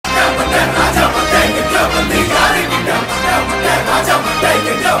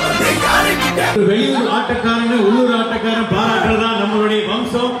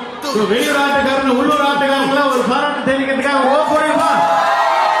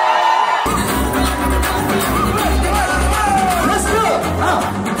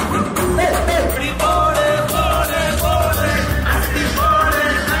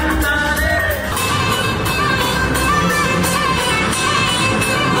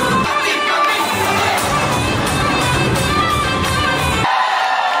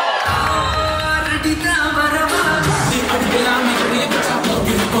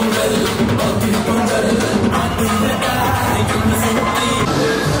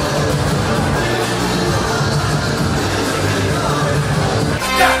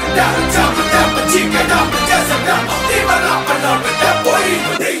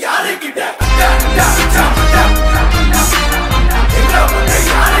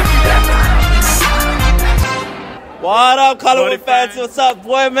What up, Colorwood fans? What's up,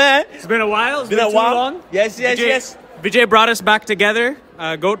 boy, man? It's been a while. It's been a too while. long. Yes. Vijay brought us back together.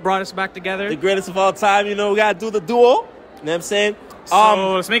 G.O.A.T brought us back together. The greatest of all time. You know, we got to do the duo. You know what I'm saying?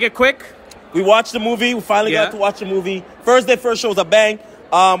 So let's make it quick. We watched the movie. We finally got to watch the movie. First day, first show was a bang.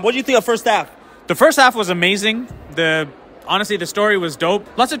 What do you think of first half? The first half was amazing. Honestly, the story was dope.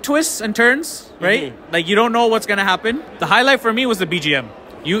 Lots of twists and turns, right? Like, you don't know what's going to happen. The highlight for me was the BGM.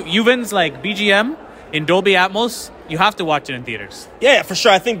 Yuvan's, like, BGM in Dolby Atmos, you have to watch it in theaters. Yeah, for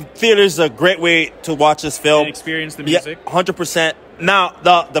sure. I think theater is a great way to watch this film. And experience the music. Yeah, 100%. Now,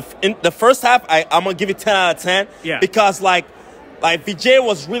 the first half, I'm going to give it 10 out of 10. Yeah. Because, like Vijay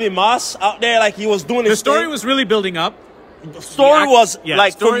was really moss out there. Like, he was doing his The story thing. was really building up. The story was,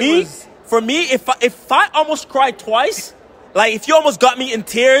 like, story for me, if I almost cried twice, like, if you almost got me in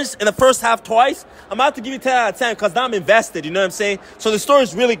tears in the first half twice, I'm about to give you 10 out of 10 because now I'm invested, you know what I'm saying? So the story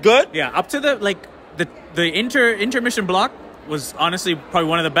is really good. Yeah, up to the intermission block was honestly probably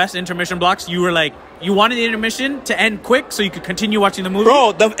one of the best intermission blocks. You were like, you wanted the intermission to end quick so you could continue watching the movie.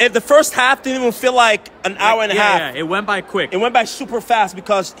 Bro, the first half didn't even feel like an hour and a half. Yeah, it went by quick. It went by super fast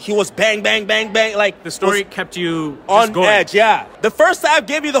because he was bang, bang, bang, bang. Like, the story kept you on going. edge, yeah. The first half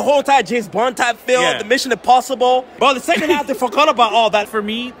gave you the whole entire James Bond type feel, the Mission Impossible. Bro, the second half, they forgot about all that. For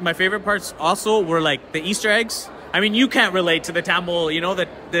me, my favorite parts also were like the Easter eggs. I mean, you can't relate to the Tamil, you know, the...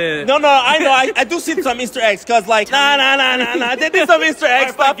 No, I know. I do see some Easter eggs because, like, nah. They did some Easter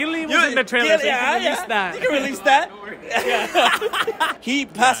egg stuff. Gilly was in the trailer, so you can release that. You can release that. He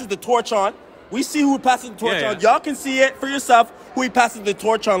passes the torch on. We see who he passes the torch on. Y'all can see it for yourself who he passes the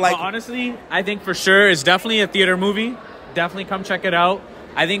torch on. Like, honestly, I think for sure it's definitely a theater movie. Definitely come check it out.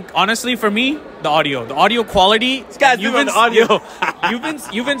 I think, honestly, for me, the audio quality. This guy's doing the audio.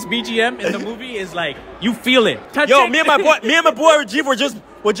 Yuvan's BGM in the movie is like, you feel it. Yo, me and my boy Rajiv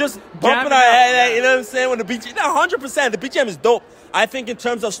were just bumping our head. You know what I'm saying? When the BGM, 100%, the BGM is dope. I think in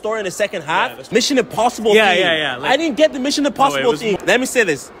terms of story in the second half, Mission Impossible theme. Yeah. Like, I didn't get the Mission Impossible theme. Let me say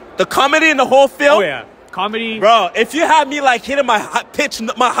this: the comedy in the whole film. Oh yeah, comedy. Bro, if you have me like hitting my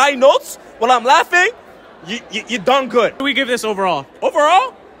high notes while I'm laughing, you done good. What do we give this overall?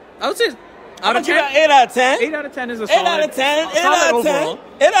 Overall, I would say out of 10. 8 out of 10. 8 out of 10 is a solid. 8 out of 10. 8 out out of 10.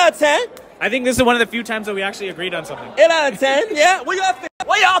 8 out of 10. I think this is one of the few times that we actually agreed on something. 8 out of 10. Yeah. What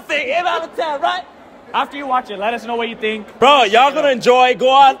y'all think? 8 out of 10, right? After you watch it, let us know what you think. Bro, y'all gonna enjoy. Go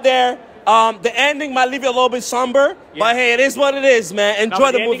out there. The ending might leave you a little bit somber, but hey, it is what it is, man.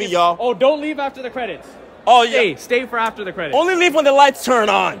 Enjoy the movie, y'all. Oh, don't leave after the credits. Oh, yeah. Stay for after the credits. Only leave when the lights turn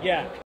on. Yeah.